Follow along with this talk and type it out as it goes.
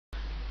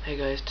Hey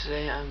guys,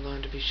 today I'm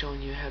going to be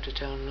showing you how to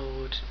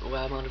download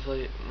Web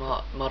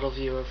Model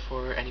Viewer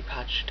for any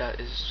patch that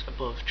is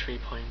above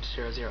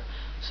 3.00.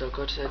 So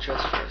go to the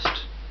address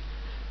first.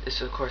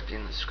 This will of course be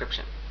in the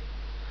description.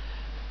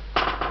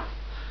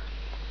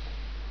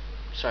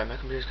 Sorry, my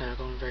computer's kind of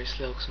going very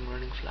slow because I'm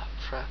running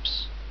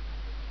fraps.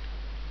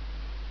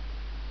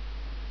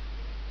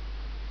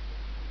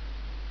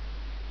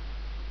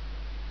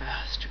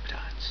 Stupid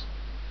ads.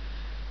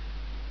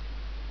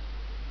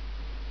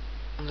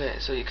 Okay,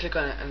 so you click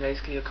on it and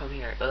basically you'll come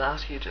here. It'll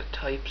ask you to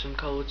type some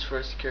codes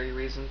for security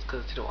reasons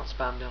because you don't want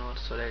spam download,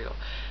 so there you go.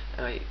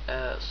 Anyway,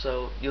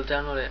 so you'll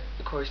download it.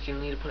 Of course you'll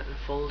need to put it in a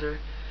folder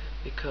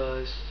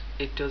because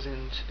it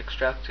doesn't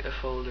extract a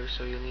folder,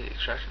 so you'll need to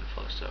extract it in a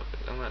folder. So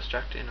I'm going to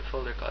extract it in a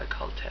folder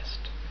called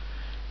test.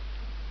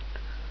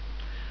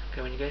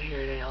 Okay, when you get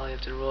here then all you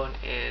have to run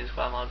is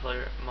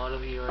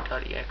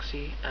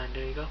modelviewer.exe and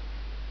there you go.